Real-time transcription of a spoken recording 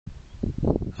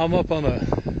I'm up on a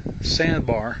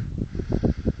sandbar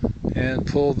and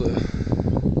pull the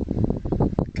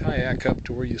kayak up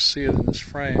to where you see it in this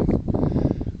frame.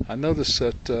 I noticed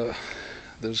that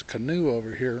there's a canoe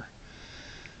over here.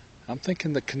 I'm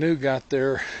thinking the canoe got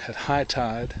there at high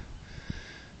tide,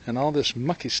 and all this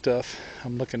mucky stuff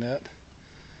I'm looking at,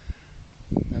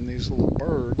 and these little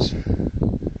birds,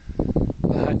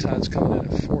 the high tide's coming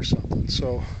in at 4 something,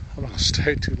 so I'm not going to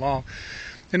stay too long.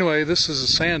 Anyway, this is a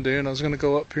sand dune. I was going to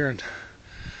go up here and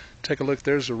take a look.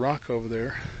 There's a rock over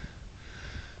there,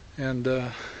 and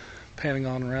panning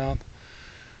on around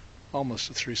almost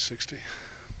a 360.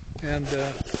 And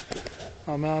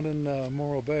I'm out in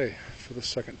Morro Bay for the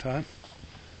second time,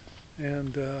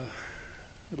 and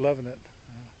loving it.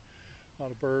 A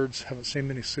lot of birds. Haven't seen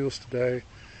many seals today.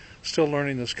 Still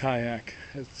learning this kayak.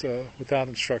 It's without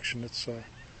instruction. It's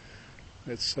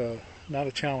not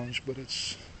a challenge, but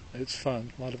it's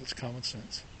fun. A lot of it's common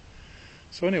sense.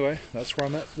 So anyway, that's where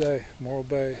I'm at today, Morro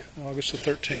Bay, August the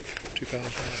 13th,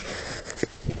 2011.